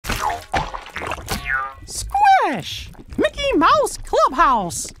Squish! Mickey Mouse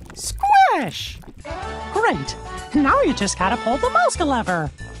Clubhouse! Squish! Great! Now you just gotta pull the mouse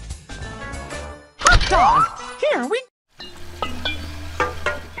lever. Hot dog! Here we...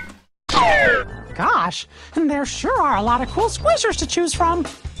 Gosh, there sure are a lot of cool squishers to choose from.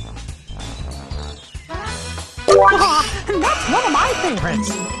 That's one of my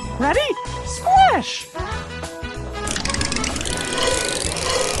favorites. Ready? Squish!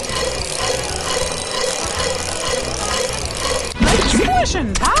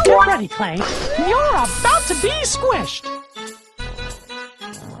 Squishing, pal! Get ready, Clay. You're about to be squished.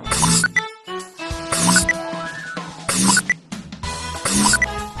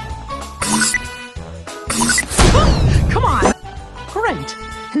 Come on! Great.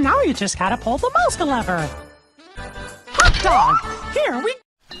 Now you just gotta pull the mouse lever. Hot dog! Here we...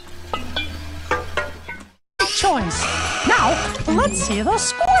 Choice. Now, let's see the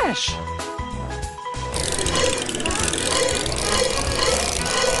squish.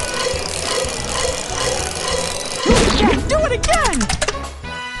 Do it again!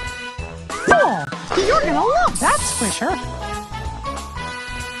 Oh, you're gonna love that squisher.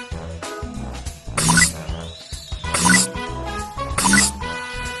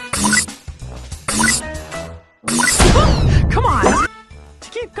 Come on! To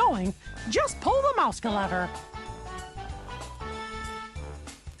keep going, just pull the mouse lever.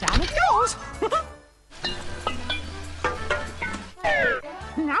 Down it goes!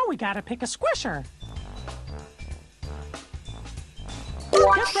 Now we gotta pick a squisher.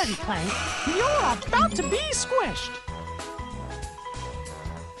 Get ready, Clay. You're about to be squished.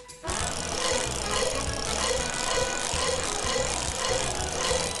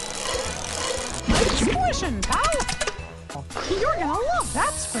 Squishing, pal! You're gonna love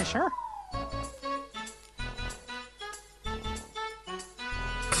that squisher.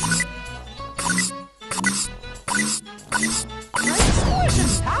 Great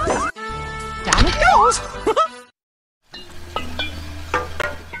squishing, pal! Down it goes!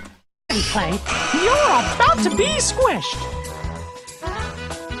 Clay, you're about to be squished.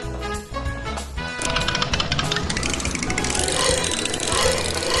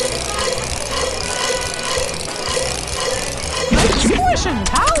 Squishing,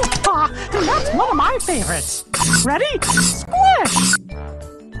 pal! That's one of my favorites. Ready? Squish!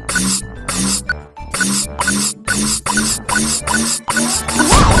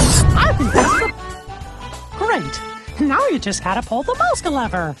 Wow! I think that's the... Great! Now you just gotta pull the mouse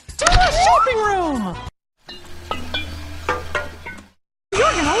lever. To the shopping room!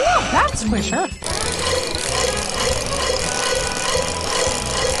 You're gonna love that squisher.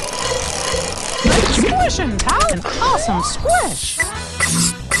 Squishing, pal! An awesome squish!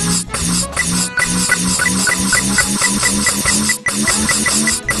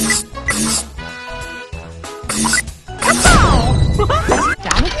 Kapow!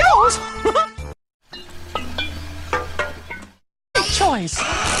 Down it goes! Choice.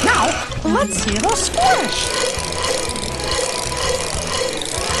 Now, let's see the squish.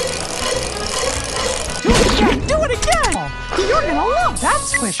 Do it again! You're gonna love that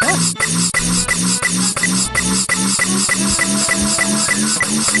squisher.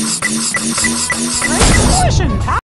 Great squishing, pal!